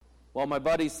Well, my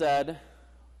buddy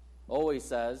always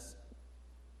says,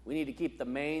 we need to keep the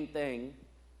main thing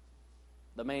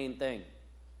the main thing.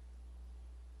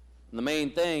 And the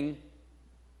main thing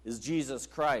is Jesus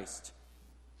Christ.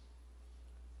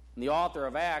 And the author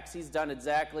of Acts, he's done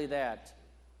exactly that.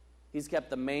 He's kept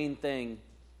the main thing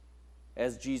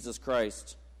as Jesus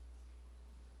Christ.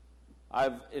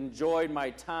 I've enjoyed my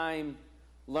time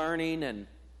learning and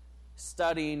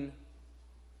studying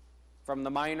from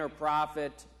the minor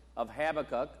prophet of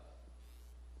Habakkuk,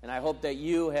 and I hope that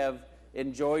you have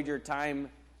enjoyed your time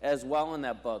as well in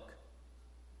that book.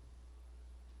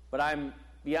 But I'm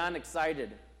beyond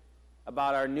excited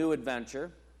about our new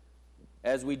adventure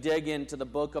as we dig into the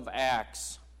book of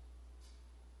Acts.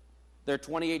 There are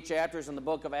 28 chapters in the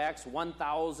book of Acts,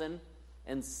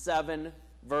 1,007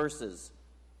 verses.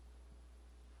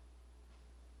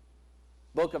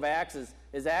 Book of Acts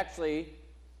is actually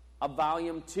a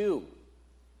volume 2.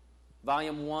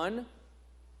 Volume 1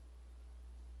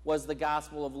 was the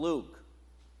Gospel of Luke.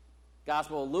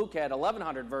 Gospel of Luke had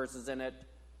 1,100 verses in it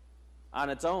on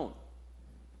its own.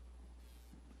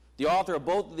 The author of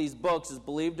both of these books is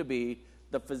believed to be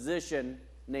the physician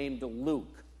named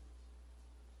Luke.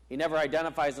 He never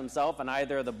identifies himself in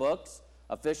either of the books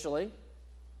officially,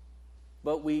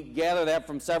 but we gather that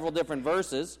from several different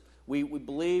verses. We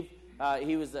believe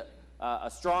he was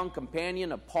a strong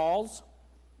companion of Paul's.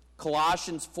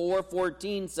 Colossians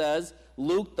 4:14 says,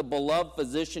 Luke, the beloved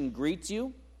physician, greets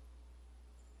you.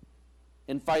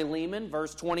 In Philemon,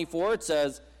 verse 24, it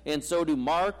says, and so do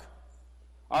Mark,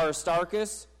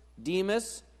 Aristarchus,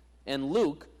 Demas, and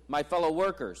Luke, my fellow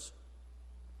workers.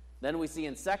 Then we see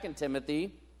in 2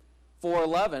 Timothy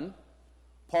 4:11,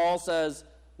 Paul says,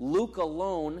 Luke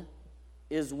alone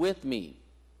is with me.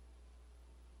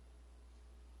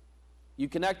 You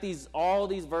connect all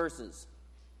these verses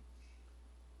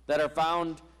that are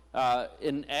found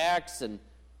in Acts and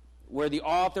where the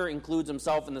author includes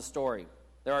himself in the story.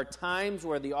 There are times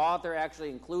where the author actually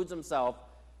includes himself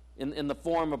in the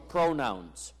form of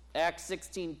pronouns. Acts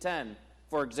 16:10,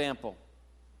 for example.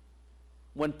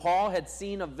 When Paul had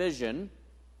seen a vision,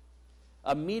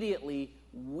 immediately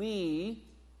we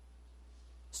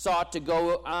sought to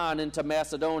go on into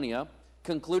Macedonia,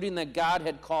 concluding that God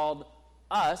had called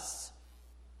us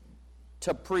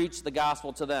to preach the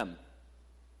gospel to them.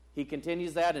 He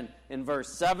continues that in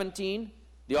verse 17.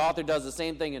 The author does the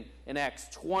same thing in Acts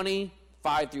 20,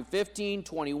 5 through 15,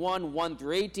 21, 1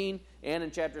 through 18, and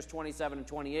in chapters 27 and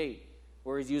 28,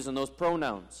 where he's using those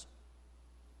pronouns.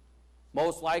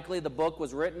 Most likely the book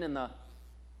was written in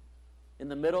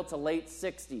the middle to late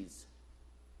 60s.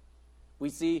 We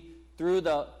see through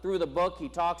the book he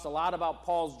talks a lot about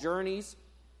Paul's journeys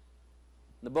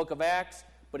in the book of Acts,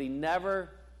 but he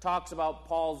never talks about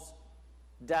Paul's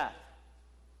death.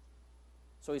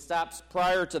 So he stops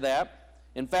prior to that.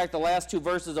 In fact, the last two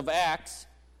verses of Acts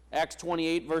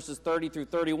 28, verses 30 through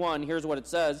 31, here's what it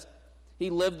says.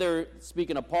 He lived there,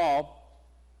 speaking of Paul,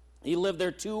 he lived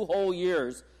there 2 whole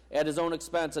years at his own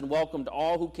expense and welcomed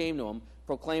all who came to him,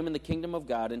 proclaiming the kingdom of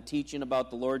God and teaching about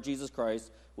the Lord Jesus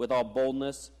Christ with all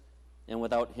boldness and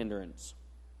without hindrance.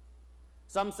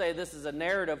 Some say this is a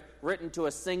narrative written to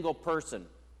a single person.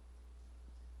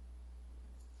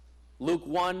 Luke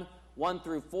 1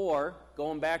 through 4,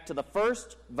 going back to the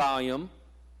first volume,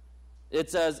 it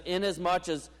says, inasmuch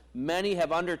as many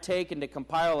have undertaken to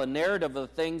compile a narrative of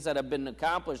the things that have been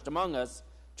accomplished among us,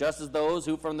 just as those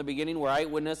who from the beginning were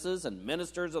eyewitnesses and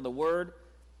ministers of the word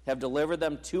have delivered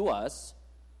them to us,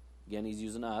 again he's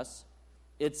using us,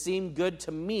 it seemed good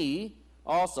to me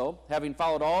also, having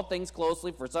followed all things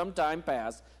closely for some time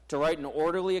past, to write an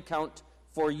orderly account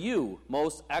for you,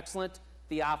 most excellent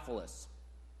Theophilus,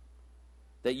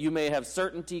 that you may have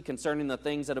certainty concerning the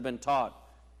things that have been taught.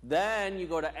 Then you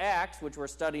go to Acts, which we're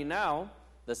studying now,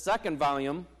 the second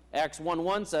volume. Acts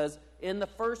 1:1 says, in the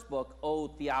first book, O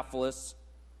Theophilus,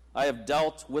 I have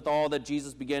dealt with all that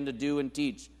Jesus began to do and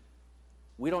teach.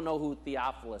 We don't know who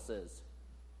Theophilus is.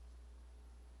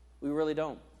 We really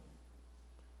don't.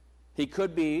 He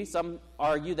could be, some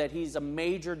argue that he's a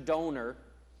major donor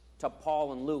to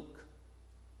Paul and Luke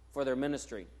for their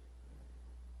ministry.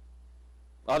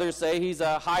 Others say he's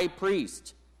a high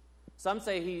priest. Some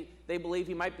say they believe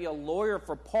he might be a lawyer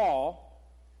for Paul,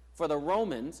 for the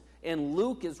Romans, and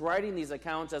Luke is writing these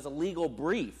accounts as a legal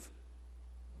brief.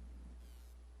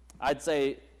 I'd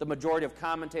say the majority of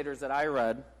commentators that I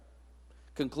read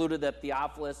concluded that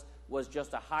Theophilus was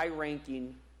just a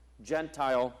high-ranking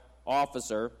Gentile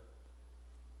officer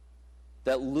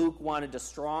that Luke wanted to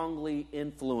strongly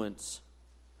influence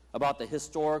about the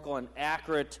historical and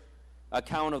accurate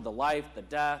account of the life, the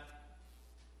death,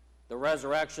 the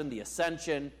resurrection, the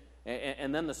ascension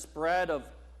and then the spread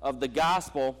of the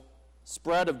gospel,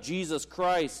 spread of Jesus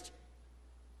Christ,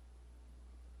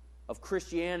 of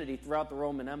Christianity throughout the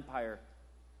Roman Empire.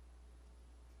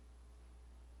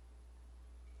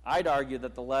 I'd argue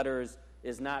that the letter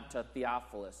is not to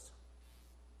Theophilus.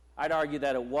 I'd argue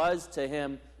that it was to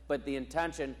him, but the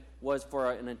intention was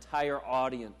for an entire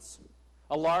audience.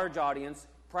 A large audience,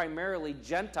 primarily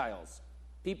Gentiles,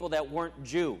 people that weren't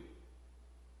Jew.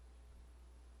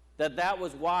 That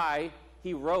was why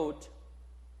he wrote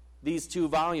these 2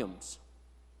 volumes.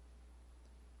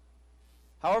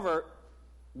 However,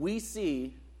 we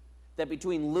see that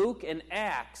between Luke and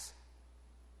Acts,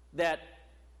 that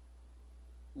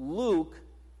Luke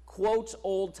quotes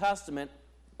Old Testament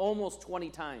almost 20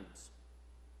 times.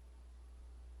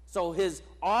 So his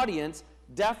audience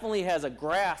definitely has a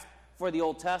grasp for the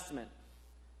Old Testament.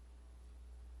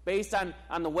 Based on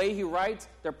the way he writes,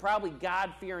 they're probably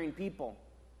God-fearing people.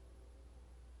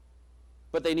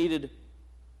 But they needed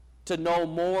to know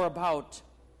more about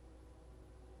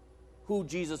who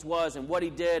Jesus was and what he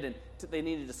did, and they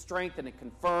needed to strengthen and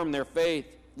confirm their faith.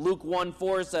 Luke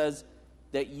 1:4 says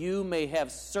that you may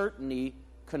have certainty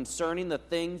concerning the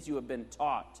things you have been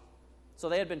taught. So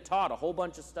they had been taught a whole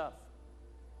bunch of stuff,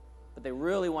 but they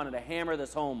really wanted to hammer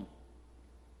this home.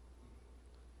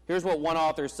 Here's what one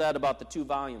author said about the 2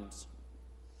 volumes.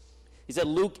 He said,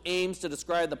 Luke aims to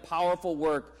describe the powerful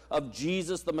work of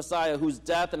Jesus the Messiah, whose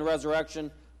death and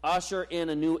resurrection usher in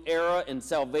a new era in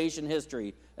salvation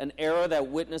history, an era that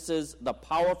witnesses the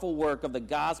powerful work of the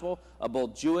gospel of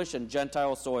both Jewish and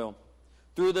Gentile soil.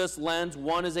 Through this lens,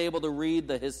 one is able to read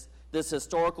this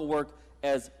historical work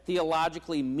as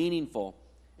theologically meaningful,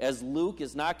 as Luke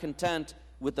is not content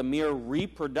with the mere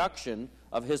reproduction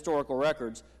of historical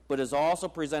records, but is also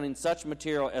presenting such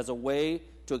material as a way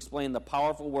to explain the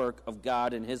powerful work of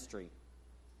God in history.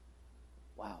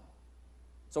 Wow.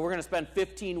 So we're going to spend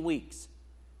 15 weeks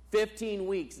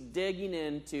digging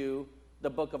into the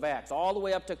book of Acts, all the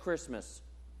way up to Christmas.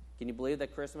 Can you believe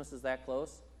that Christmas is that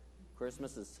close?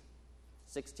 Christmas is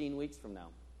 16 weeks from now.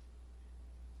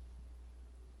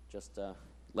 Just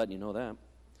letting you know that.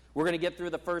 We're going to get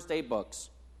through the first 8 books.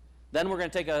 Then we're going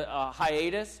to take a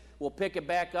hiatus. We'll pick it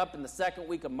back up in the second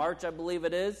week of March, I believe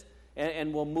it is,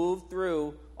 and we'll move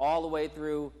through all the way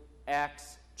through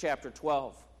Acts chapter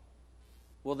 12.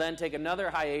 We'll then take another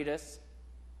hiatus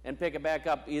and pick it back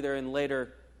up either in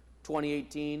later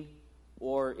 2018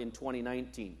 or in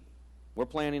 2019. We're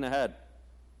planning ahead.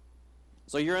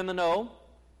 So you're in the know.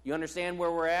 You understand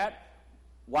where we're at,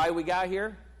 why we got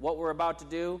here, what we're about to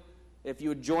do. If you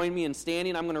would join me in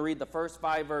standing, I'm going to read the first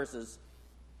 5 verses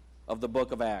of the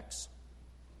book of Acts.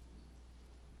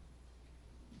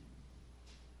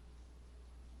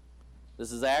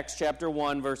 This is Acts chapter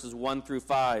 1, verses 1 through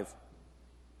 5.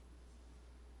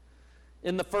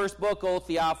 In the first book, O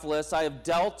Theophilus, I have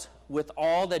dealt with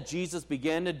all that Jesus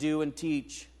began to do and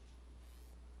teach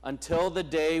until the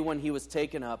day when he was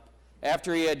taken up,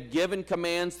 after he had given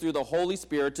commands through the Holy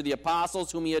Spirit to the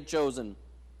apostles whom he had chosen.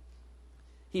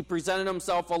 He presented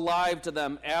himself alive to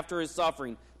them after his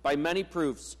suffering by many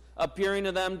proofs, appearing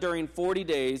to them during 40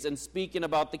 days and speaking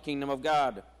about the kingdom of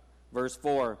God. Verse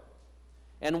 4.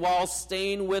 And while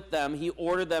staying with them, he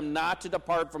ordered them not to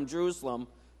depart from Jerusalem,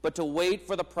 but to wait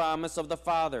for the promise of the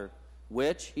Father,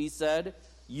 which, he said,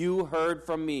 you heard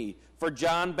from me. For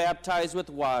John baptized with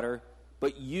water,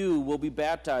 but you will be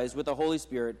baptized with the Holy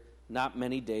Spirit not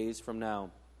many days from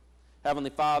now. Heavenly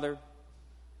Father,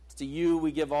 to you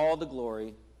we give all the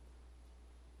glory.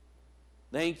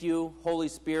 Thank you, Holy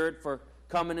Spirit, for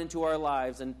coming into our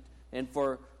lives and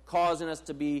for causing us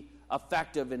to be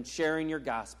effective in sharing your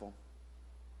gospel.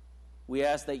 We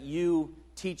ask that you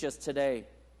teach us today.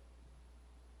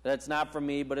 That it's not from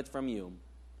me, but it's from you.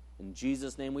 In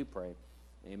Jesus' name we pray.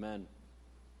 Amen.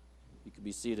 You can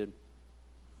be seated.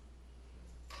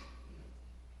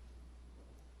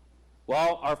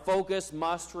 Well, our focus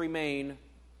must remain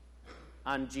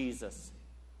on Jesus.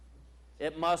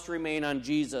 It must remain on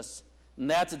Jesus. And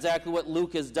that's exactly what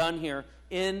Luke has done here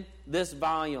in this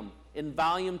volume. In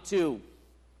volume 2,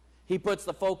 he puts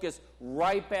the focus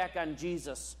right back on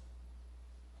Jesus.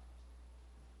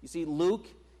 You see, Luke,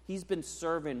 he's been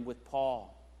serving with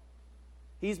Paul.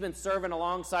 He's been serving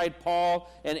alongside Paul,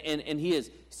 and he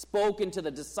has spoken to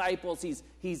the disciples.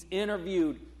 He's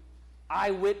interviewed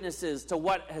eyewitnesses to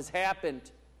what has happened.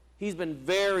 He's been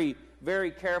very,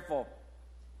 very careful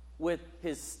with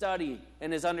his study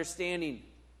and his understanding.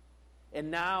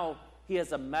 And now he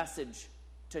has a message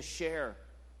to share.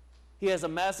 He has a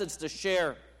message to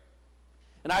share.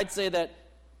 And I'd say that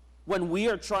when we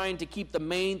are trying to keep the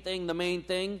main thing,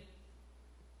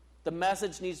 the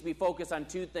message needs to be focused on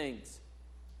 2 things.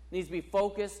 It needs to be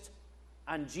focused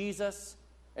on Jesus,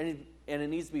 and it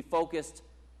needs to be focused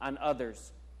on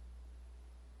others.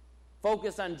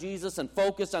 Focus on Jesus and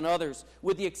focus on others,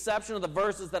 with the exception of the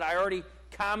verses that I already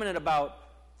commented about,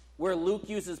 where Luke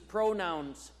uses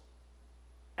pronouns.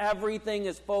 Everything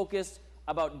is focused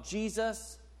about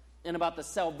Jesus and about the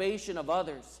salvation of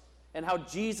others and how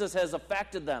Jesus has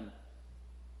affected them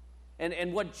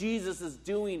and what Jesus is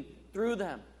doing through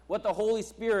them, what the Holy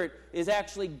Spirit is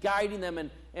actually guiding them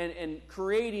and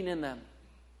creating in them.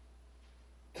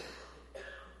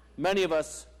 Many of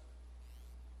us,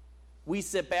 we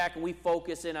sit back and we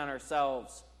focus in on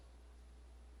ourselves.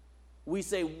 We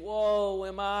say, woe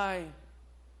am I.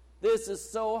 This is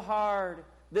so hard.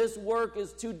 This work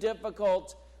is too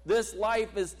difficult. This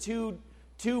life is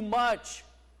too much.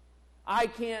 I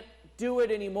can't do it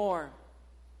anymore.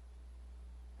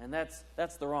 And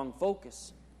that's the wrong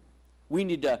focus. We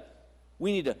need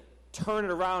to turn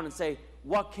it around and say,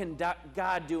 what can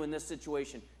God do in this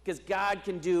situation? Because God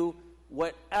can do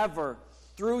whatever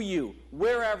through you,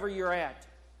 wherever you're at,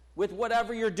 with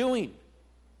whatever you're doing.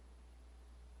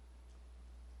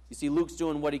 You see, Luke's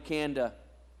doing what he can to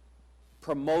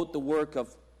promote the work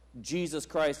of Jesus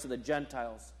Christ to the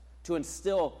Gentiles, to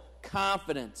instill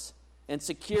confidence and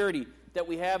security that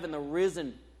we have in the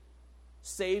risen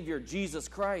Savior, Jesus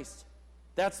Christ.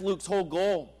 That's Luke's whole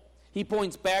goal. He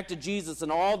points back to Jesus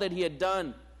and all that he had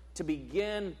done to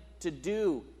begin to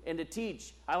do and to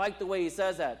teach. I like the way he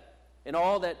says that. And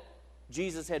all that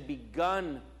Jesus had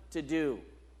begun to do.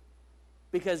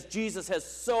 Because Jesus has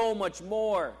so much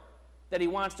more that he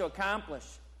wants to accomplish.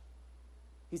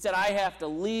 He said, I have to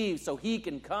leave so he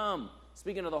can come.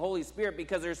 Speaking of the Holy Spirit,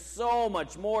 because there's so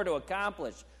much more to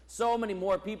accomplish. So many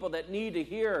more people that need to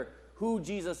hear who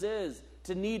Jesus is,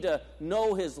 to need to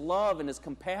know his love and his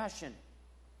compassion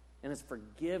and his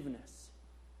forgiveness.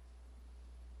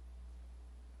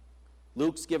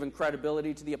 Luke's given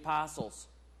credibility to the apostles.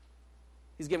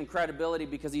 He's given credibility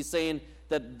because he's saying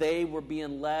that they were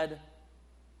being led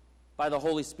by the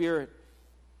Holy Spirit.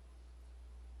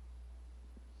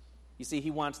 You see, he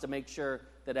wants to make sure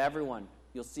that everyone,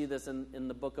 you'll see this in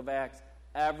the book of Acts,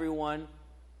 everyone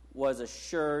was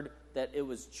assured that it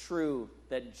was true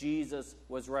that Jesus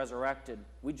was resurrected.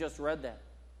 We just read that.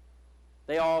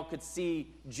 They all could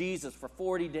see Jesus for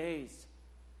 40 days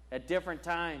at different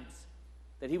times,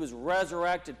 that he was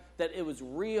resurrected, that it was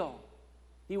real.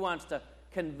 He wants to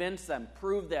convince them,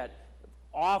 prove that,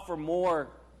 offer more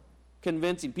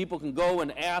convincing. People can go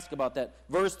and ask about that.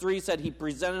 Verse 3 said he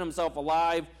presented himself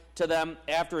alive to them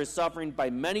after his suffering by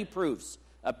many proofs,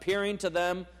 appearing to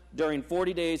them during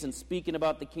 40 days and speaking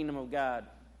about the kingdom of God.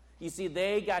 You see,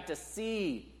 they got to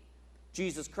see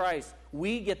Jesus Christ.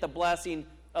 We get the blessing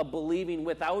of believing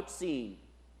without seeing.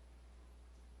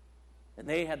 And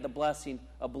they had the blessing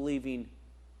of believing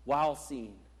while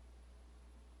seeing.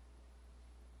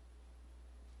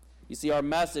 You see, our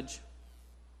message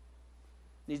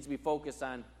needs to be focused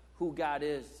on who God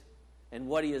is and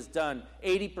what he has done.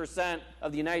 80%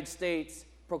 of the United States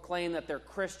proclaim that they're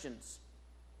Christians.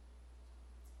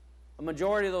 A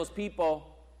majority of those people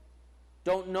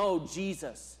don't know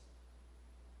Jesus.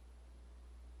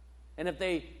 And if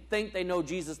they think they know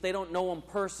Jesus, they don't know him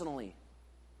personally.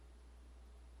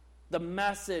 The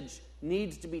message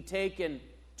needs to be taken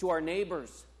to our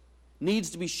neighbors, needs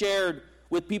to be shared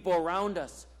with people around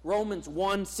us. Romans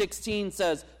 1:16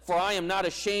 says, "For I am not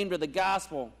ashamed of the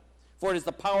gospel, for it is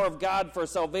the power of God for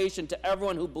salvation to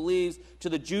everyone who believes, to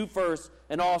the Jew first,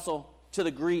 and also to the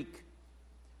Greek."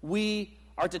 We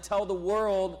are to tell the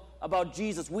world about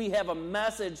Jesus. We have a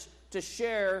message to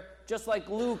share, just like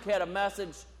Luke had a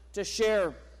message to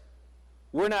share.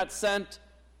 We're not sent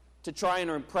to try and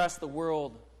impress the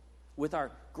world with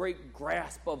our great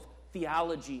grasp of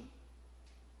theology.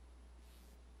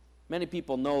 Many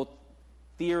people know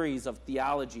theories of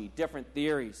theology, different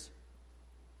theories,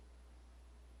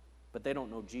 but they don't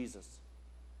know Jesus.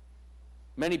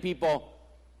 Many people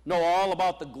know all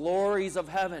about the glories of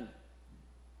heaven,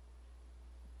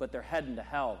 but they're heading to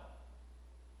hell.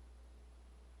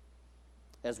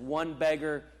 As one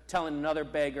beggar telling another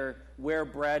beggar where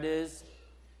bread is,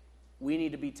 we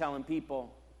need to be telling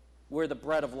people where the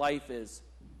bread of life is.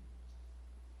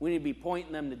 We need to be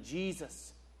pointing them to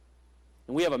Jesus.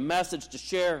 And we have a message to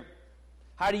share.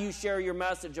 How do you share your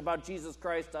message about Jesus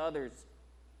Christ to others?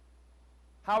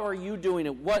 How are you doing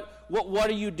it? What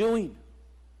are you doing?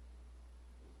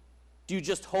 Do you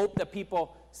just hope that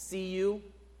people see you?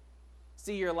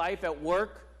 See your life at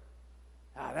work?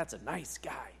 Ah, that's a nice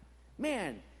guy.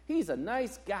 Man, he's a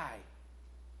nice guy.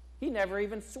 He never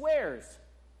even swears.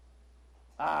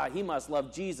 Ah, he must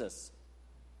love Jesus.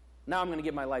 Now I'm going to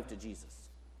give my life to Jesus.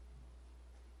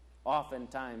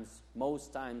 Oftentimes,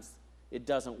 most times, it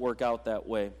doesn't work out that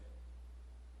way.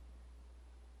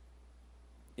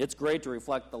 It's great to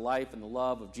reflect the life and the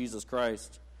love of Jesus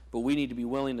Christ, but we need to be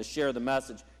willing to share the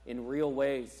message in real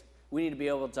ways. We need to be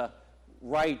able to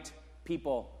write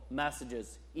people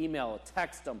messages, email,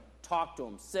 text them, talk to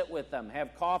them, sit with them,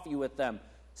 have coffee with them,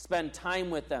 spend time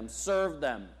with them, serve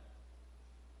them.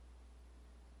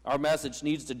 Our message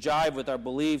needs to jive with our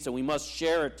beliefs, and we must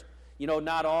share it. You know,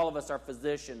 not all of us are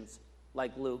physicians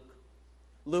like Luke.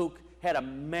 Luke had a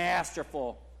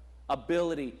masterful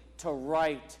ability to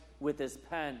write with his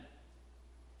pen.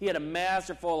 He had a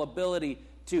masterful ability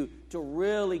to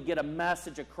really get a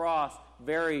message across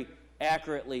very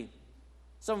accurately.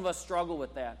 Some of us struggle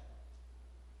with that.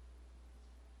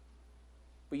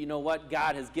 But you know what?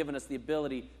 God has given us the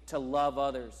ability to love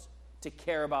others, to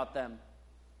care about them.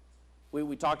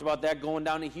 We talked about that going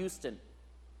down to Houston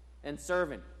and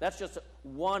serving. That's just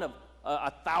one of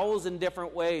 1,000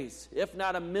 different ways, if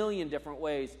not 1,000,000 different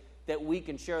ways, that we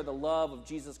can share the love of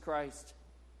Jesus Christ.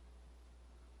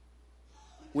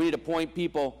 We need to point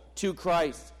people to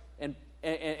Christ and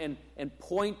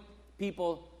point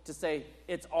people to say,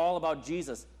 it's all about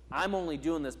Jesus. I'm only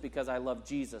doing this because I love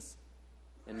Jesus,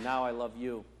 and now I love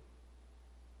you.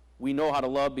 We know how to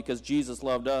love because Jesus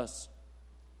loved us.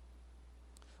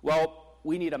 Well,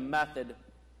 we need a method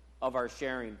of our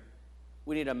sharing.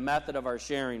 We need a method of our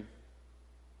sharing.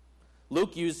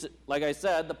 Luke used, like I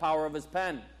said, the power of his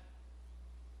pen.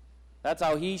 That's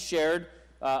how he shared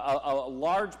a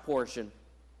large portion.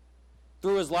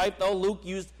 Through his life, though, Luke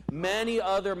used many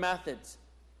other methods.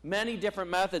 Many different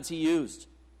methods he used.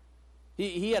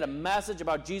 He had a message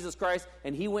about Jesus Christ,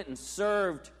 and he went and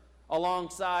served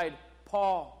alongside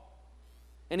Paul.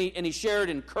 And he shared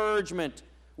encouragement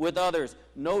with others.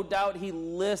 No doubt he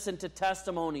listened to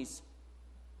testimonies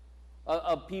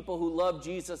of people who loved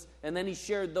Jesus, and then he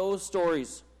shared those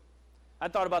stories. I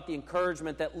thought about the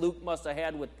encouragement that Luke must have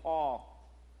had with Paul.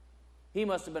 He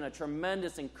must have been a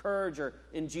tremendous encourager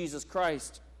in Jesus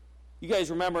Christ. You guys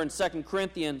remember in 2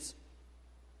 Corinthians,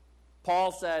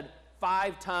 Paul said,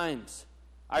 5 times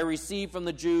I received from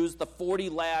the Jews the 40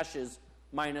 lashes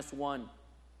minus 1.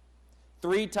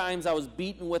 3 times I was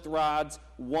beaten with rods.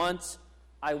 Once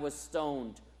I was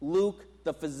stoned. Luke,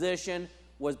 the physician,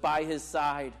 was by his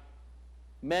side.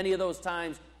 Many of those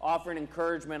times offering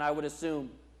encouragement, I would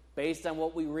assume, based on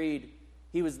what we read.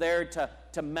 He was there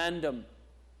to mend them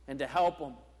and to help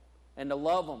them and to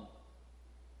love them.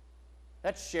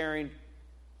 That's sharing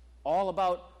all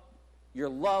about your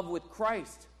love with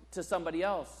Christ to somebody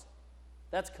else.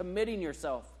 That's committing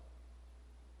yourself.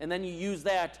 And then you use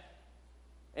that,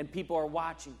 and people are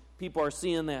watching. People are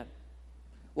seeing that.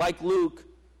 Like Luke,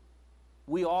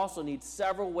 we also need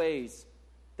several ways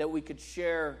that we could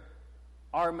share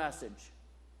our message,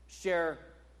 share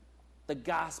the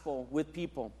gospel with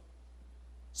people.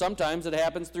 Sometimes it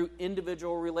happens through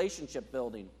individual relationship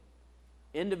building.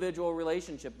 Individual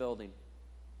relationship building.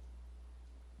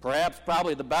 Perhaps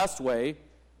probably the best way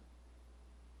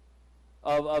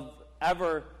of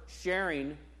ever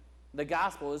sharing the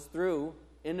gospel is through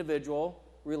individual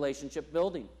relationship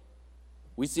building.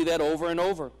 We see that over and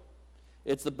over.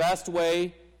 It's the best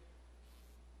way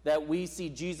that we see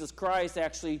Jesus Christ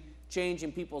actually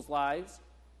changing people's lives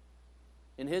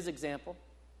in his example.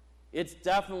 It's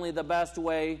definitely the best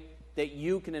way that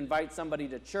you can invite somebody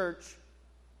to church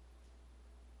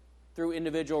through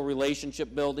individual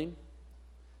relationship building.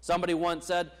 Somebody once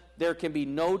said, there can be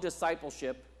no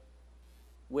discipleship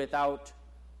without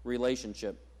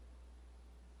relationship.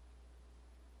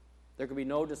 There can be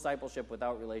no discipleship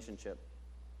without relationship.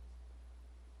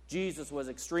 Jesus was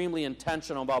extremely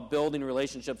intentional about building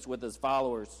relationships with his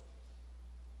followers.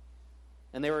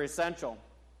 And they were essential.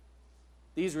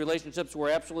 These relationships were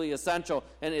absolutely essential,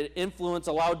 and its influence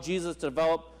allowed Jesus to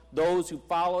develop those who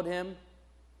followed him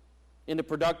into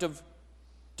productive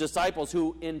disciples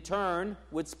who, in turn,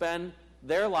 would spend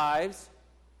their lives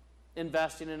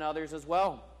investing in others as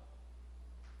well.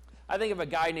 I think of a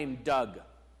guy named Doug.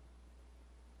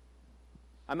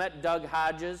 I met Doug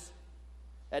Hodges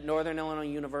at Northern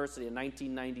Illinois University in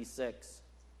 1996.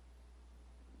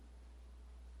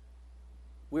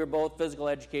 We were both physical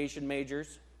education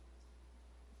majors.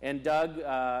 And Doug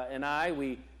and I,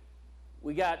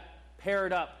 we got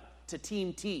paired up to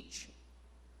team teach.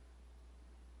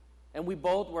 And we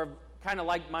both were kind of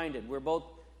like-minded. We were both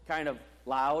kind of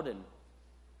loud and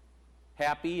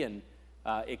happy and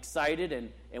excited,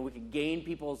 and we could gain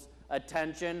people's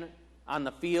attention on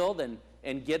the field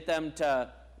and get them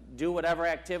to do whatever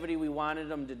activity we wanted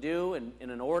them to do in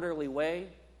an orderly way.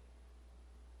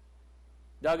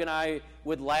 Doug and I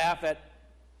would laugh at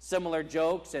similar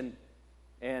jokes, and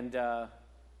And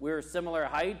we were similar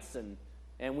heights,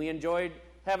 and we enjoyed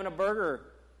having a burger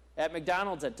at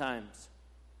McDonald's at times.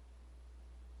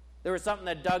 There was something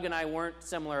that Doug and I weren't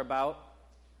similar about,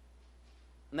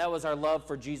 and that was our love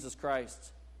for Jesus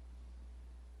Christ.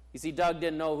 You see, Doug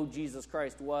didn't know who Jesus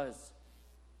Christ was.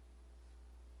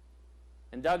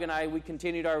 And Doug and I, we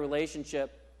continued our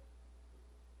relationship.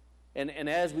 And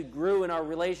as we grew in our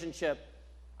relationship,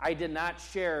 I did not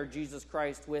share Jesus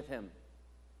Christ with him.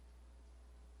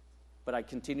 But I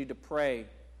continued to pray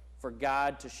for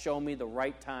God to show me the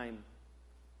right time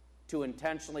to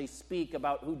intentionally speak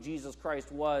about who Jesus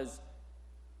Christ was.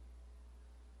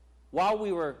 While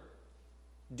we were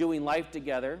doing life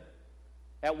together,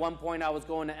 at one point I was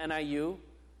going to NIU.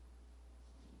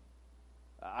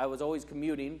 I was always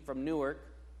commuting from Newark.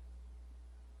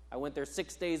 I went there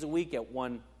 6 days a week at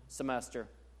one semester.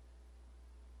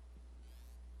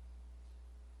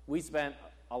 We spent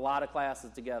a lot of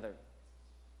classes together.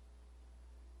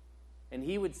 And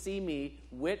he would see me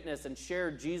witness and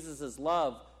share Jesus'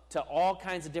 love to all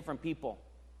kinds of different people.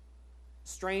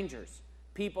 Strangers,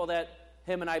 people that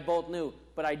him and I both knew,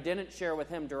 but I didn't share with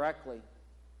him directly.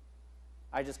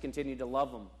 I just continued to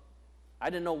love him. I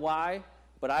didn't know why,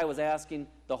 but I was asking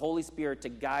the Holy Spirit to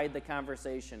guide the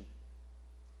conversation.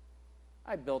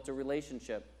 I built a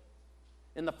relationship.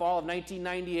 In the fall of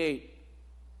 1998,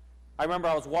 I remember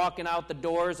I was walking out the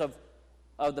doors of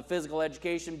the physical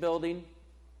education building,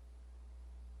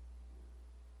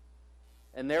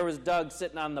 and there was Doug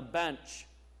sitting on the bench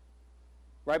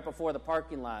right before the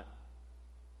parking lot.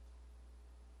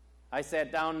 I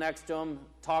sat down next to him,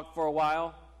 talked for a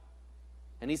while,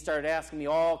 and he started asking me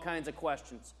all kinds of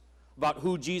questions about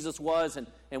who Jesus was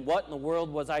and what in the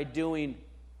world was I doing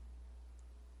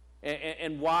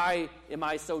and why am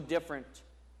I so different.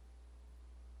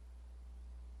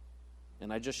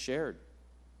 And I just shared.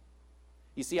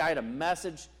 You see, I had a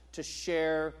message to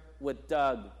share with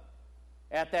Doug.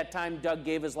 At that time, Doug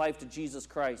gave his life to Jesus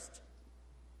Christ.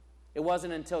 It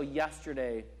wasn't until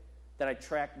yesterday that I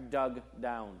tracked Doug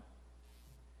down.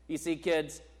 You see,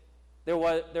 kids,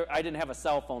 I didn't have a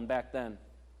cell phone back then.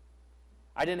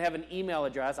 I didn't have an email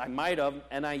address. I might have,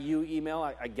 NIU email,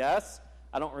 I guess.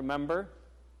 I don't remember.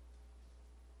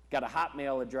 Got a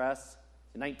Hotmail address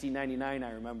in 1999,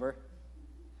 I remember.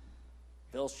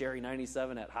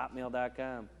 BillSherry97 at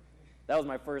hotmail.com. That was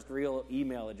my first real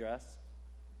email address.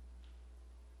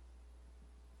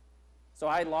 So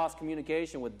I lost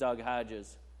communication with Doug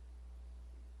Hodges.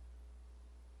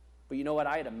 But you know what?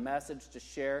 I had a message to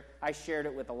share. I shared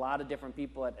it with a lot of different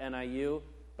people at NIU,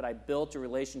 but I built a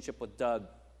relationship with Doug.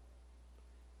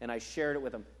 And I shared it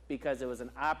with him because it was an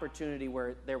opportunity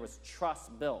where there was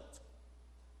trust built.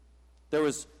 There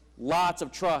was lots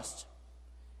of trust.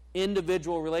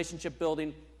 Individual relationship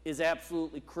building is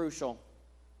absolutely crucial.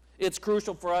 It's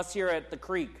crucial for us here at the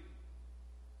Creek.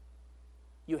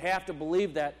 You have to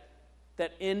believe that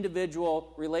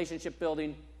individual relationship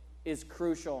building is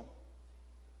crucial.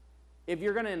 If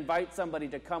you're going to invite somebody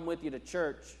to come with you to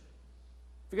church,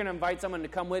 if you're going to invite someone to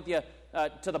come with you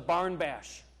to the barn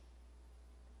bash,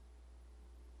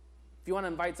 if you want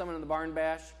to invite someone to the barn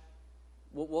bash,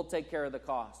 we'll take care of the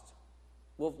cost.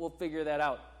 We'll figure that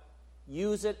out.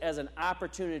 Use it as an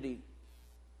opportunity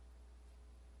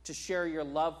to share your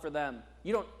love for them.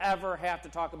 You don't ever have to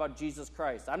talk about Jesus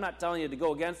Christ. I'm not telling you to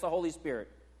go against the Holy Spirit.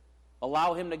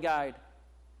 Allow him to guide.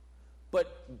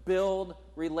 But build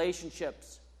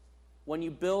relationships. When you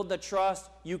build the trust,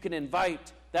 you can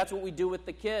invite. That's what we do with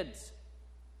the kids.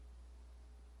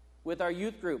 With our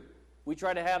youth group, we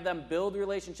try to have them build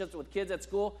relationships with kids at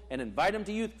school and invite them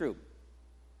to youth group.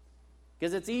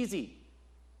 Because it's easy.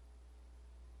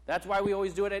 That's why we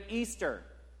always do it at Easter.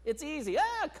 It's easy.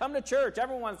 Come to church.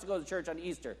 Everyone wants to go to church on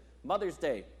Easter, Mother's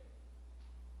Day,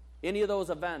 any of those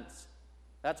events.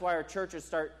 That's why our churches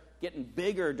start getting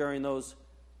bigger during those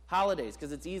holidays,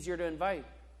 because it's easier to invite.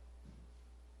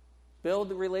 Build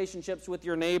the relationships with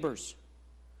your neighbors.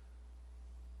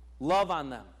 Love on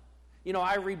them. You know,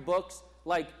 I read books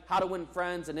like How to Win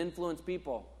Friends and Influence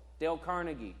People, Dale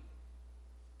Carnegie,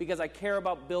 because I care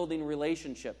about building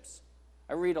relationships.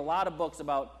 I read a lot of books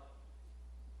about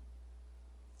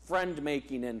friend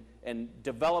making and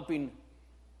developing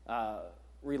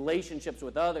relationships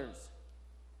with others.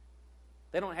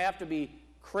 They don't have to be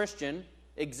Christian.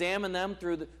 Examine them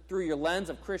through your lens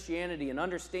of Christianity and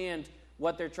understand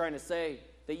what they're trying to say,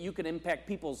 that you can impact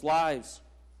people's lives.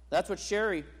 That's what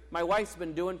Sherry, my wife's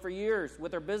been doing for years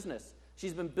with her business.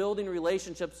 She's been building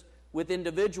relationships with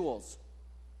individuals,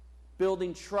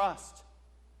 building trust.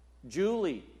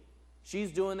 Julie,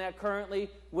 she's doing that currently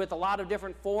with a lot of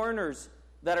different foreigners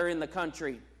that are in the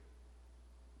country.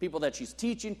 people that she's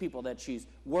teaching, people that she's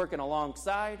working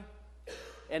alongside.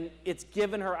 And it's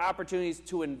given her opportunities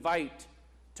to invite,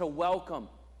 to welcome,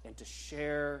 and to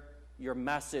share your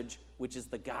message, which is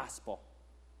the gospel.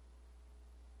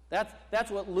 That's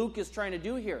what Luke is trying to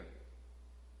do here.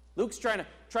 Luke's trying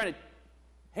to,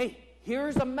 hey,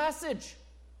 here's a message.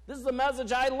 This is a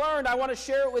message I learned. I want to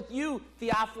share it with you,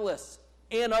 Theophilus,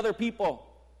 and other people.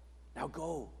 Now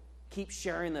go, keep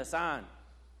sharing this on.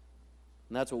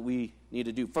 And that's what we need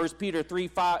to do. 1 Peter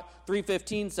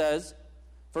 3:15 says,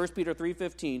 1 Peter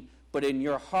 3:15, but in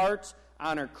your hearts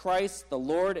honor Christ the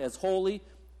Lord as holy,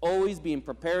 always being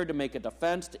prepared to make a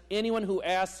defense to anyone who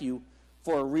asks you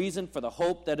for a reason for the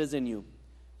hope that is in you.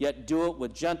 Yet do it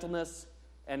with gentleness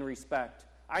and respect.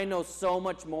 I know so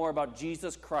much more about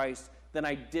Jesus Christ than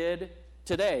I did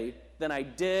today than I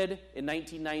did in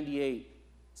 1998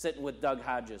 sitting with Doug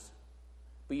Hodges.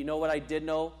 But you know what I did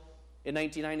know in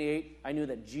 1998? I knew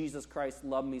that Jesus Christ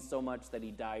loved me so much that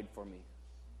he died for me.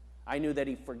 I knew that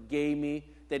he forgave me,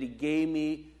 that he gave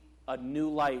me a new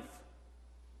life.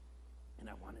 And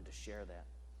I wanted to share that.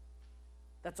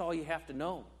 That's all you have to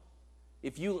know.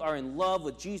 If you are in love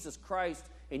with Jesus Christ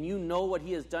and you know what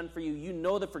he has done for you, you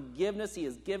know the forgiveness he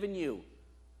has given you,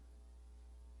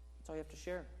 that's all you have to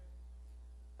share.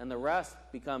 And the rest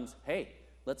becomes, hey,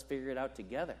 let's figure it out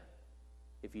together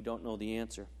if you don't know the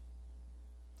answer.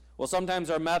 Well, sometimes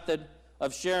our method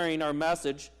of sharing our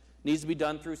message needs to be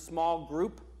done through small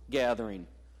group gathering.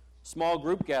 Small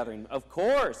group gathering. Of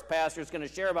course, pastor's going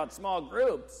to share about small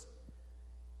groups.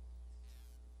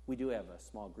 We do have a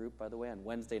small group, by the way, on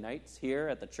Wednesday nights here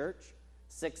at the church,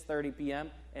 6:30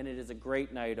 p.m., and it is a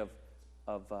great night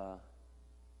of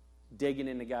digging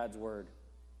into God's Word,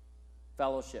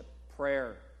 fellowship,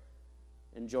 prayer,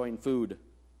 enjoying food.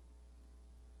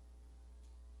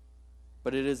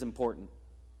 But it is important.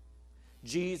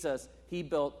 Jesus, he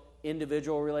built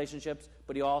individual relationships,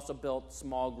 but he also built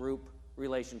small group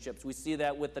relationships. We see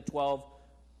that with the 12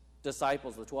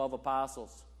 disciples, the 12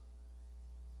 apostles.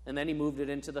 And then he moved it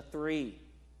into the 3,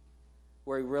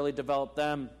 where he really developed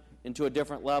them into a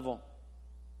different level.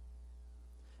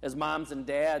 As moms and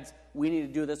dads, we need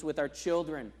to do this with our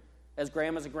children. As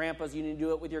grandmas and grandpas, you need to do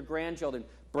it with your grandchildren.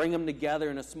 Bring them together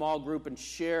in a small group and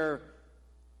share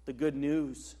the good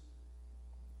news.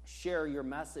 Share your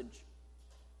message.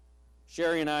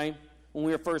 Sherry and I, when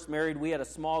we were first married, we had a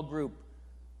small group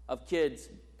of kids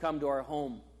come to our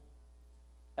home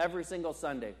every single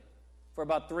Sunday. For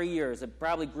about 3 years. It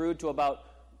probably grew to about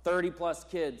 30-plus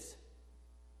kids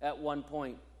at one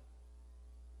point.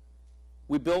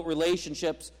 We built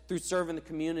relationships through serving the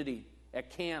community, at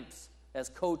camps, as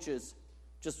coaches,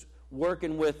 just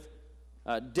working with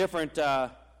different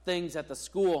things at the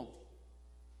school.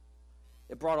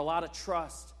 It brought a lot of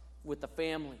trust with the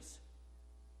families.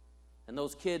 And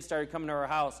those kids started coming to our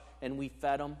house, and we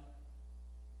fed them.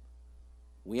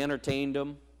 We entertained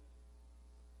them.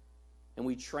 And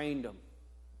we trained them.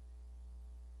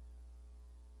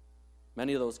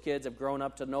 Many of those kids have grown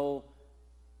up to know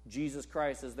Jesus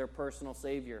Christ as their personal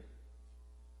Savior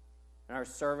and are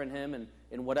serving him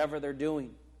in whatever they're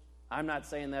doing. I'm not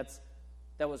saying that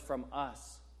was from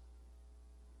us.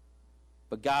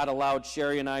 But God allowed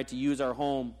Sherry and I to use our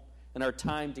home and our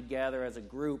time together as a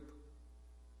group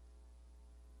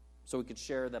so we could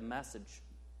share the message.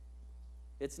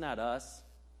 It's not us.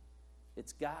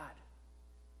 It's God.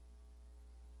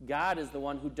 God is the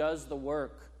one who does the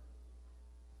work.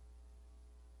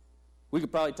 We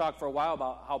could probably talk for a while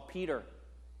about how Peter,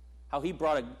 how he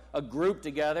brought a group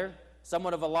together,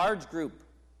 somewhat of a large group.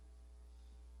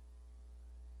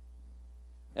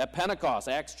 At Pentecost,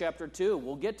 Acts chapter 2,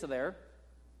 we'll get to there.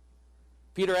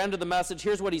 Peter ended the message.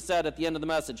 Here's what he said at the end of the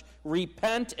message.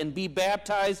 Repent and be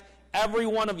baptized, every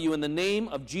one of you, in the name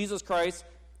of Jesus Christ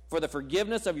for the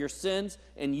forgiveness of your sins,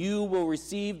 and you will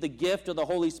receive the gift of the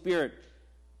Holy Spirit.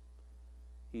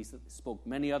 He spoke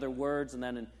many other words, and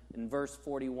then in verse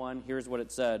 41, here's what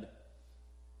it said.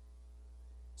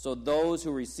 So those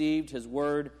who received his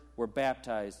word were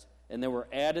baptized, and there were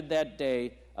added that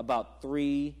day about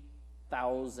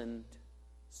 3,000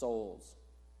 souls.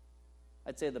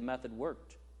 I'd say the method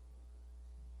worked.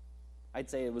 I'd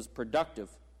say it was productive.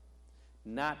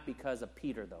 Not because of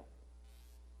Peter, though,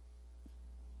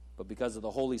 but because of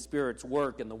the Holy Spirit's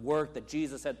work and the work that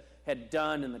Jesus had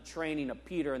done in the training of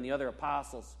Peter and the other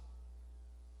apostles.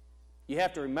 You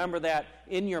have to remember that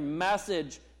in your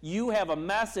message, you have a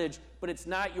message, but it's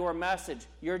not your message.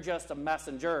 You're just a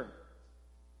messenger.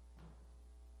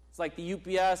 It's like the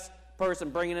UPS person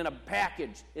bringing in a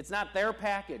package. It's not their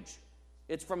package.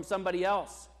 It's from somebody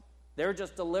else. They're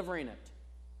just delivering it.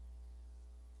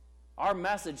 Our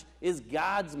message is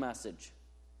God's message.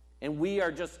 And we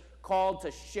are just called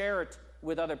to share it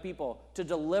with other people, to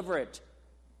deliver it.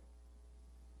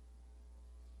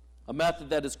 A method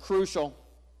that is crucial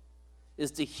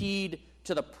is to heed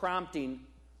to the prompting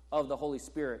of the Holy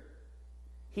Spirit.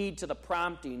 Heed to the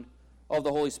prompting of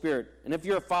the Holy Spirit. And if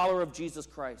you're a follower of Jesus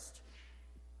Christ,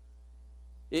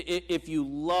 if you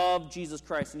love Jesus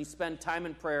Christ and you spend time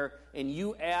in prayer and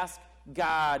you ask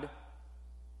God,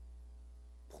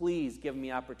 please give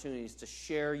me opportunities to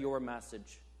share your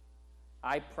message,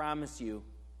 I promise you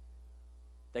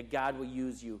that God will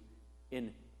use you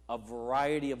in a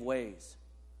variety of ways.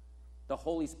 The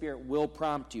Holy Spirit will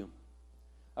prompt you.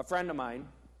 A friend of mine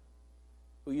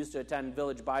who used to attend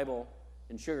Village Bible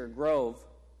in Sugar Grove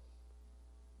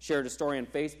shared a story on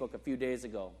Facebook a few days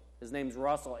ago. His name's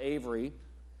Russell Avery.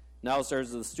 Now serves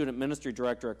as the student ministry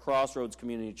director at Crossroads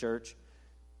Community Church.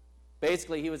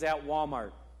 Basically, he was at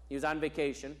Walmart. He was on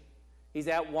vacation. He's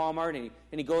at Walmart,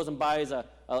 and he goes and buys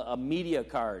a media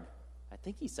card. I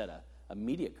think he said a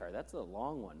media card. That's a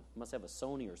long one. Must have a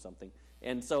Sony or something.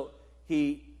 And so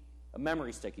a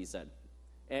memory stick, he said.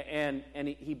 And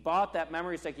he bought that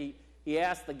memory stick. He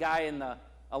asked the guy in the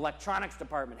electronics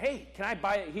department, hey, can I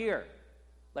buy it here?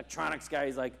 Electronics guy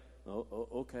is like, oh,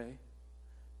 okay.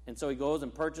 And so he goes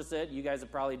and purchases it. You guys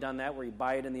have probably done that where you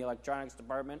buy it in the electronics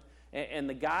department. And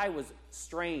the guy was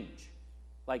strange.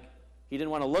 Like, he didn't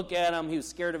want to look at him. He was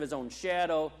scared of his own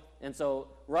shadow. And so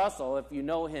Russell, if you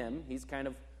know him, he's kind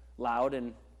of loud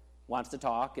and wants to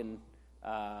talk and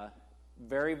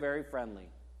very, very friendly.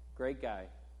 Great guy.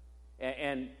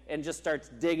 And just starts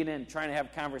digging in, trying to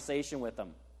have conversation with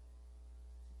him.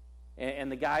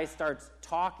 And the guy starts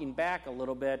talking back a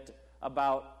little bit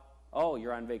about, oh,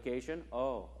 you're on vacation?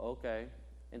 Oh, okay.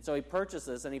 And so he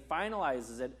purchases and he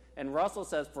finalizes it. And Russell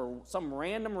says, for some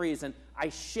random reason, I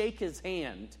shake his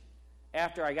hand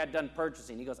after I got done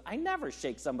purchasing. He goes, I never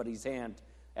shake somebody's hand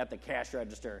at the cash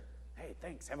register. Hey,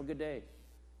 thanks, have a good day.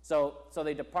 So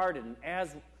they departed, and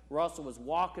as Russell was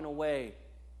walking away,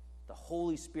 the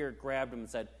Holy Spirit grabbed him and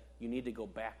said, you need to go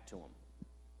back to him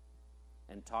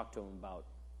and talk to him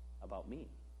about me.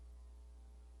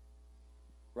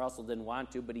 Russell didn't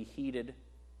want to, but he heeded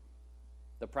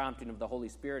the prompting of the Holy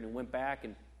Spirit and went back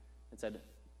and said,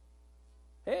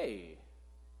 hey,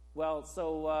 well,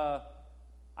 so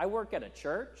I work at a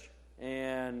church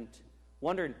and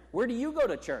wondering, where do you go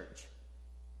to church?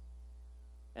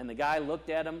 And the guy looked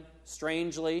at him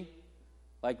strangely,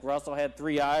 like Russell had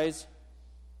 3 eyes.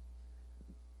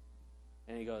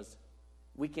 And he goes,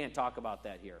 we can't talk about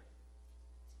that here.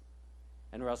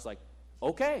 And Russell's like,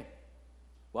 okay,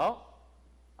 well,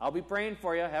 I'll be praying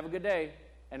for you. Have a good day.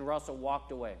 And Russell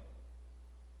walked away.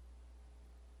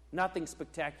 Nothing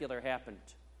spectacular happened.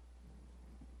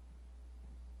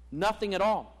 Nothing at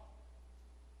all.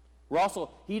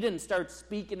 Russell, he didn't start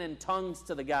speaking in tongues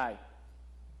to the guy.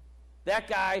 That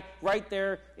guy right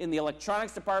there in the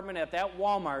electronics department at that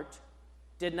Walmart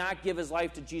did not give his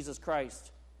life to Jesus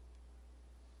Christ.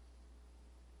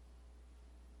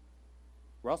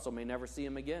 Russell may never see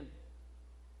him again.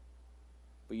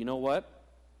 But you know what?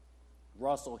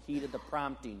 Russell heeded the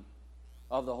prompting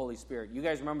of the Holy Spirit. You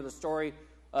guys remember the story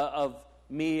of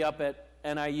me up at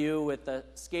NIU with the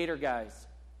skater guys?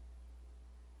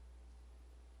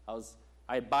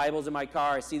 I had Bibles in my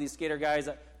car. I see these skater guys.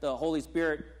 The Holy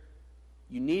Spirit,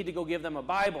 you need to go give them a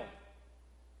Bible.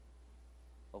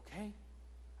 Okay.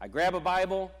 I grab a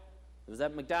Bible. It was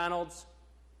at McDonald's.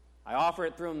 I offer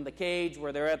it through them the cage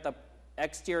where they're at the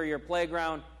exterior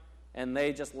playground, and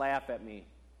they just laugh at me.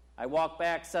 I walk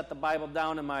back, set the Bible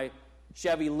down in my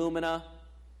Chevy Lumina,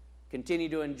 continue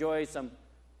to enjoy some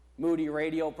Moody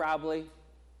radio probably,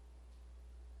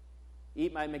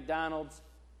 eat my McDonald's,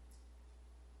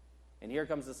 and here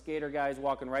comes the skater guys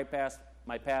walking right past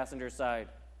my passenger side.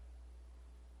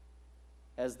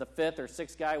 As the 5th or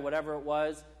 6th guy, whatever it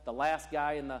was, the last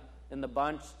guy in the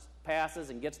bunch passes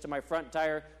and gets to my front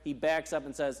tire, he backs up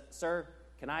and says, sir,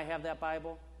 can I have that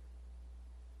Bible?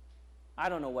 I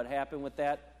don't know what happened with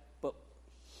that, but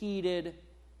heeded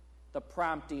the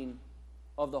prompting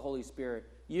of the Holy Spirit.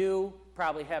 You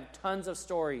probably have tons of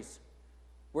stories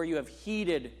where you have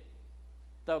heeded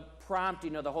the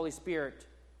prompting of the Holy Spirit.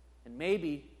 And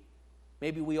maybe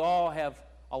we all have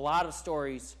a lot of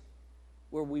stories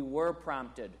where we were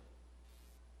prompted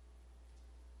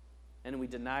and we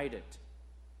denied it.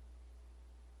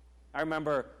 I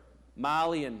remember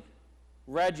Molly and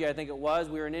Reggie, I think it was,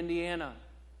 we were in Indiana.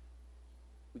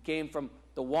 We came from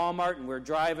the Walmart and we were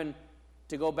driving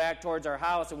to go back towards our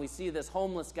house, and we see this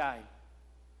homeless guy.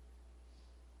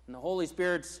 And the Holy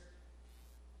Spirit's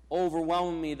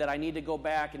overwhelming me that I need to go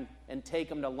back and take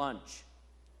him to lunch.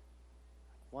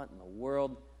 What in the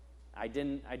world? I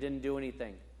didn't do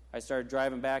anything. I started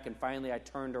driving back, and finally I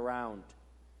turned around.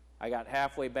 I got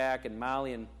halfway back, and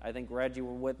Molly and I think Reggie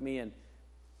were with me, and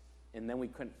then we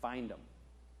couldn't find them.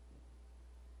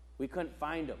 We couldn't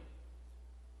find them.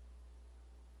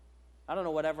 I don't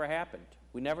know whatever happened.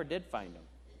 We never did find them.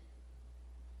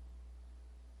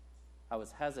 I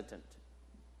was hesitant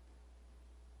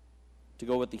to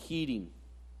go with the heeding.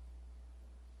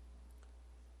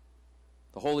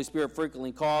 The Holy Spirit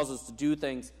frequently calls us to do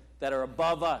things that are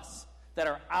above us, that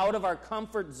are out of our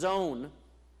comfort zone,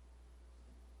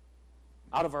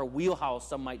 out of our wheelhouse,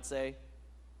 some might say.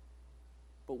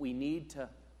 But we need to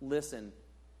listen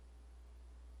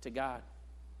to God.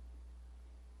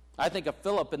 I think of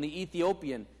Philip and the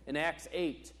Ethiopian in Acts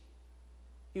 8.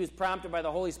 He was prompted by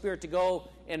the Holy Spirit to go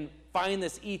and find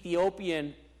this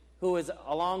Ethiopian who was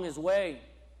along his way.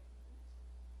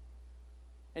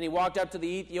 And he walked up to the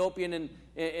Ethiopian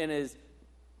in his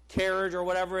carriage or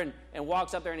whatever, and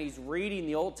walks up there and he's reading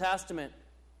the Old Testament.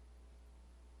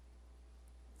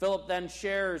 Philip then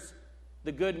shares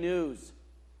the good news.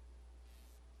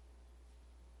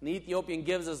 And the Ethiopian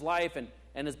gives his life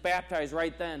and is baptized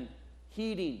right then,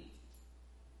 heeding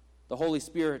the Holy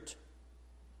Spirit.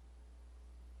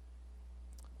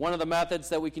 One of the methods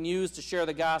that we can use to share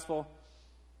the gospel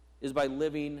is by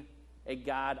living a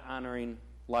God-honoring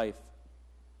life.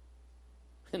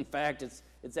 In fact,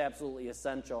 it's absolutely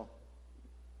essential.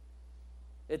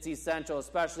 It's essential,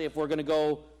 especially if we're going to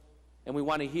go and we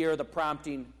want to hear the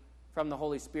prompting from the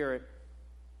Holy Spirit.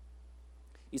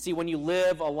 You see, when you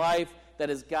live a life that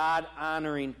is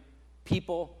God-honoring,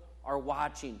 people are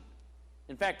watching.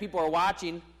 In fact, people are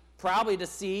watching probably to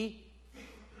see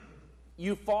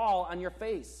you fall on your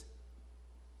face.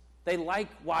 They like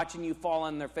watching you fall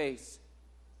on their face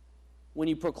when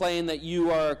you proclaim that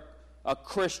you are a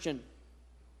Christian.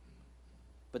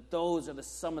 But those are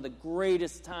some of the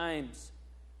greatest times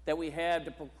that we have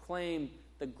to proclaim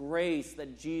the grace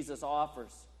that Jesus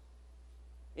offers.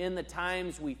 In the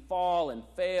times we fall and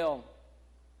fail,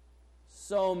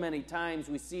 so many times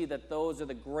we see that those are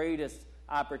the greatest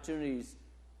opportunities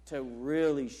to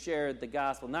really share the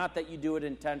gospel. Not that you do it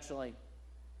intentionally,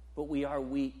 but we are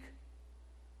weak.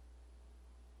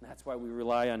 That's why we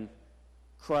rely on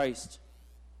Christ.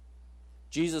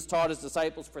 Jesus taught his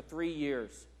disciples for 3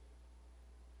 years.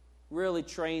 Really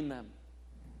trained them.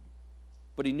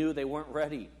 But he knew they weren't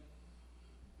ready.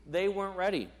 They weren't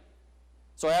ready.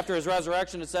 So after his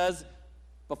resurrection, it says,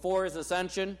 before his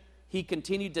ascension, he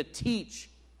continued to teach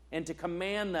and to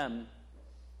command them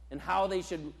and how they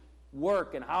should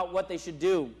work and what they should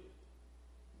do.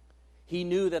 He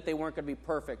knew that they weren't going to be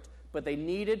perfect, but they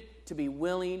needed to be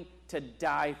willing to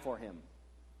die for him.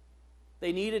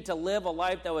 They needed to live a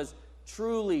life that was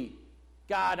truly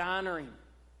God-honoring.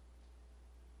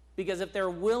 Because if they're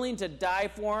willing to die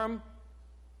for him,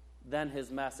 then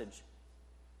his message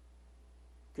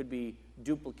could be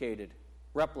duplicated,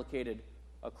 replicated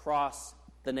across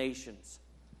the nations.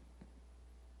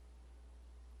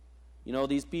 You know,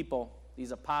 these people,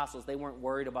 these apostles, they weren't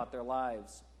worried about their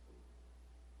lives.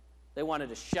 They wanted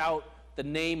to shout the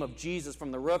name of Jesus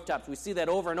from the rooftops. We see that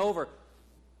over and over.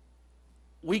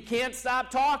 We can't stop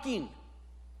talking.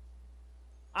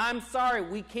 I'm sorry,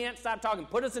 we can't stop talking.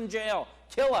 Put us in jail.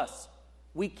 Kill us.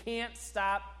 We can't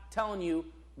stop telling you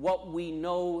what we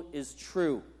know is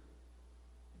true.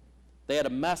 They had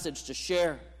a message to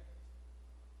share.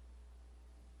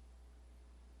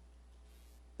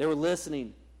 They were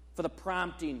listening for the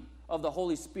prompting of the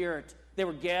Holy Spirit. They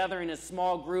were gathering as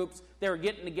small groups. They were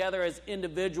getting together as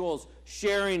individuals,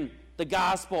 sharing the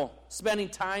gospel, spending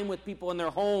time with people in their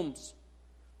homes.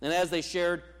 And as they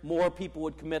shared, more people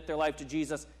would commit their life to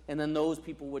Jesus, and then those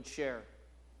people would share.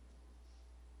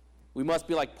 We must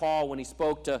be like Paul when he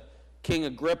spoke to King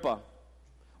Agrippa.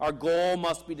 Our goal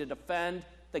must be to defend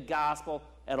the gospel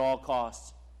at all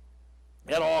costs.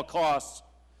 At all costs.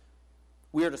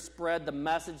 We are to spread the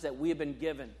message that we have been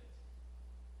given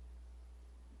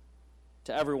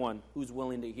to everyone who's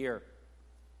willing to hear.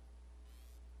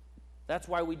 That's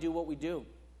why we do what we do.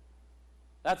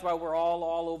 That's why we're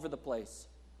all over the place.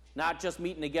 Not just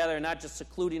meeting together, not just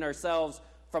secluding ourselves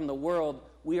from the world.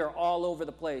 We are all over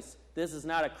the place. This is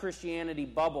not a Christianity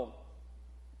bubble.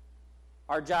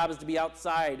 Our job is to be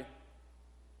outside,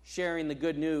 sharing the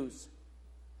good news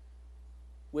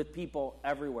with people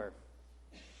everywhere.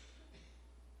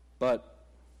 But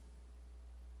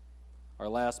our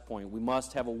last point, we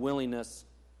must have a willingness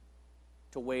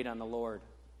to wait on the Lord.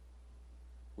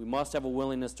 We must have a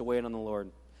willingness to wait on the Lord.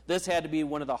 This had to be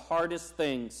one of the hardest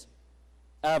things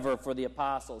ever for the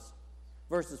apostles.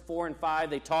 Verses 4 and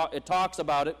 5, it talks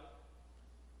about it.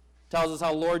 Tells us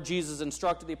how Lord Jesus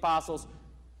instructed the apostles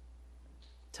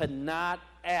to not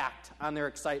act on their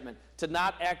excitement, to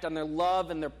not act on their love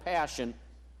and their passion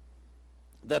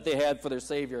that they had for their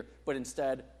Savior, but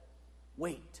instead,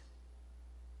 wait.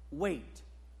 Wait.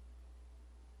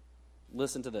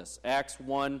 Listen to this. Acts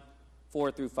 1,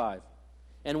 4 through 5.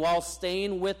 And while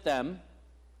staying with them,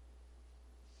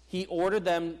 he ordered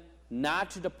them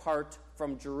not to depart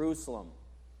from Jerusalem,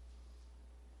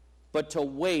 but to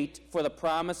wait for the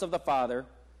promise of the Father,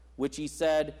 which he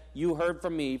said, "You heard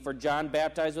from me, for John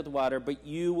baptized with water, but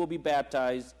you will be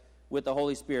baptized with the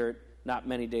Holy Spirit not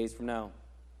many days from now."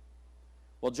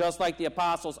 Well, just like the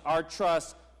apostles, our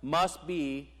trust must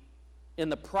be in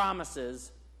the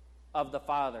promises of the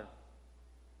Father.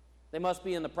 They must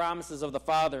be in the promises of the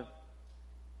Father.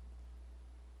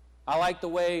 I like the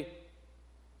way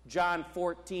John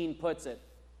 14 puts it.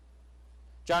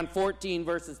 John 14,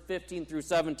 verses 15 through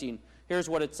 17. Here's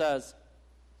what it says.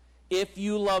 "If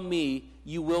you love me,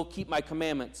 you will keep my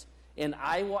commandments, and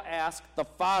I will ask the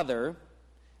Father,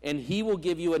 and he will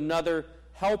give you another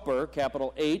helper,"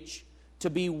 capital H, "to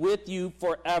be with you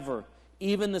forever,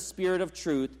 even the Spirit of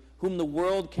truth, whom the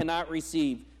world cannot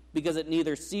receive, because it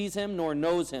neither sees him nor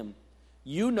knows him.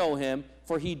 You know him,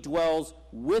 for he dwells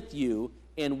with you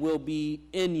and will be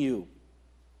in you."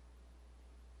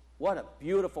 What a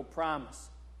beautiful promise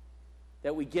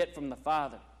that we get from the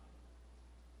Father.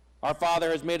 Our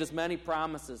Father has made us many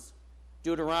promises.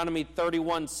 Deuteronomy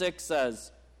 31:6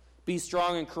 says, "Be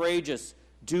strong and courageous.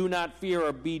 Do not fear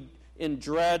or be in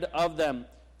dread of them,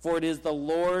 for it is the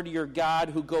Lord your God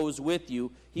who goes with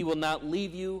you. He will not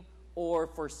leave you or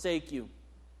forsake you."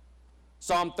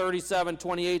 Psalm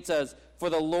 37:28 says,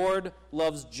 "For the Lord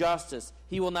loves justice.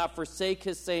 He will not forsake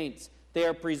his saints. They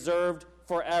are preserved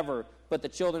forever, but the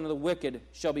children of the wicked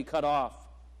shall be cut off."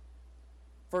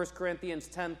 1 Corinthians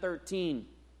 10:13,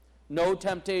 "No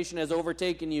temptation has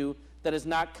overtaken you that is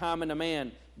not common to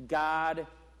man. God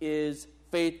is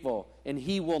faithful, and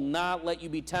he will not let you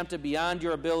be tempted beyond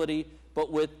your ability,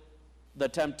 but with the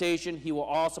temptation he will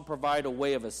also provide a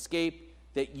way of escape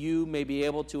that you may be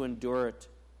able to endure it."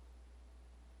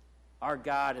 Our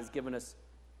God has given us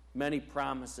many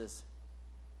promises.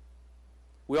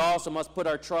 We also must put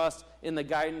our trust in the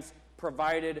guidance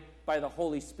provided by the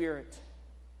Holy Spirit.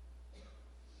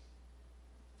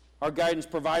 Our guidance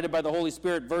provided by the Holy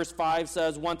Spirit, verse 5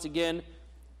 says once again,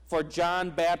 "For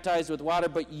John baptized with water,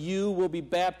 but you will be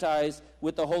baptized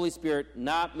with the Holy Spirit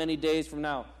not many days from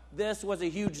now." This was a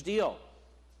huge deal.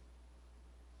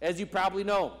 As you probably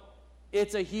know,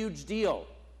 it's a huge deal.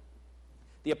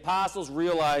 The apostles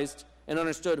realized and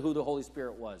understood who the Holy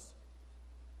Spirit was.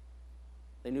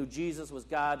 They knew Jesus was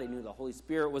God. They knew the Holy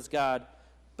Spirit was God.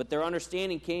 But their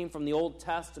understanding came from the Old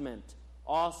Testament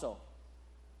also,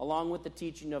 along with the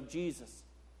teaching of Jesus.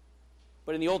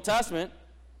 But in the Old Testament,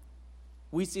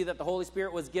 we see that the Holy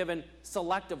Spirit was given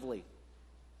selectively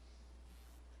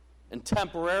and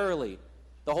temporarily.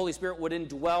 The Holy Spirit would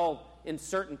indwell in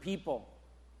certain people.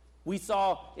 We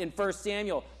saw in 1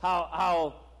 Samuel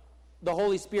how the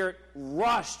Holy Spirit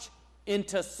rushed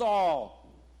into Saul,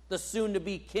 the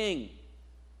soon-to-be king.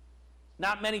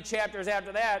 Not many chapters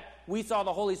after that, we saw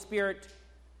the Holy Spirit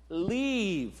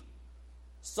leave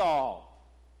Saul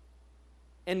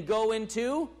and go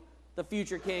into the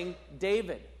future king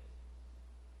David.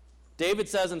 David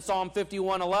says in Psalm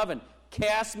 51:11,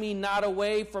 "Cast me not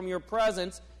away from your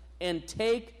presence, and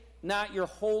take not your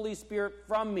Holy Spirit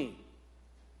from me."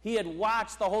 He had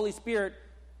watched the Holy Spirit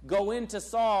go into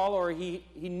Saul, or he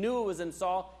knew it was in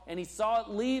Saul, and he saw it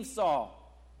leave Saul.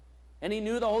 And he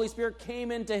knew the Holy Spirit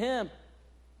came into him.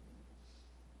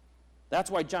 That's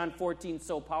why John 14 is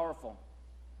so powerful.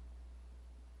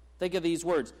 Think of these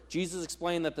words. Jesus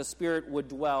explained that the Spirit would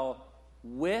dwell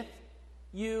with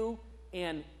you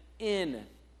and in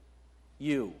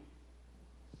you.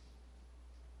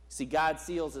 See, God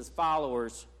seals his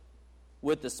followers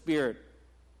with the Spirit.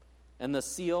 And the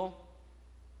seal,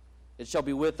 it shall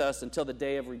be with us until the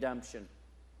day of redemption.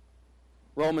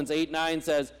 Romans 8:9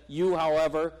 says, "You,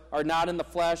 however, are not in the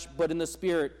flesh, but in the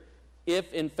Spirit,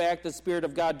 if in fact the Spirit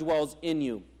of God dwells in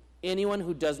you. Anyone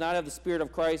who does not have the Spirit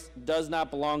of Christ does not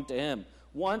belong to him."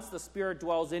 Once the Spirit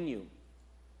dwells in you,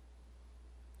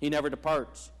 he never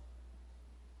departs.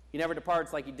 He never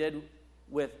departs like he did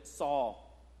with Saul.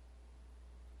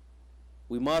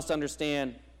 We must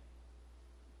understand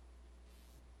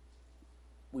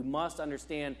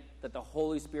that the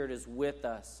Holy Spirit is with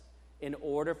us in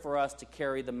order for us to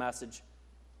carry the message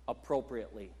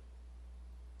appropriately,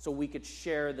 so we could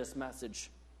share this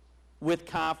message with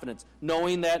confidence,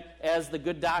 knowing that, as the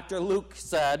good Dr. Luke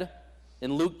said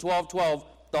in Luke 12:12,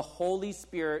 the Holy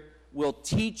Spirit will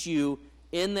teach you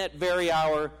in that very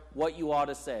hour what you ought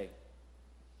to say.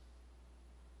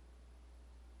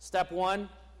 Step 1,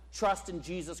 trust in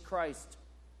Jesus Christ.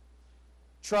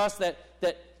 Trust that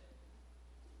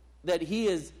he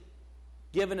has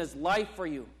given his life for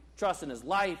you. Trust in his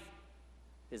life,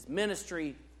 his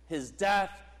ministry, his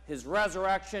death, his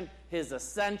resurrection, his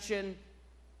ascension.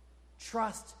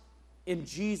 Trust in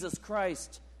Jesus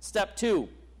Christ. Step 2,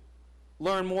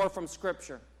 learn more from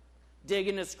Scripture. Dig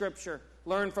into Scripture.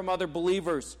 Learn from other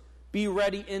believers. Be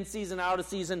ready in season, out of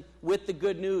season with the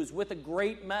good news, with the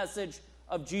great message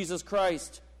of Jesus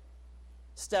Christ.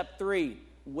 Step 3,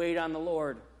 wait on the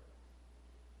Lord.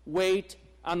 Wait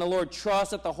on the Lord.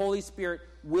 Trust that the Holy Spirit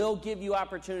will give you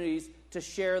opportunities to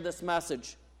share this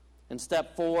message. And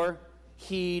step 4,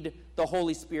 heed the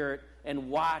Holy Spirit and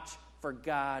watch for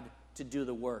God to do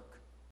the work.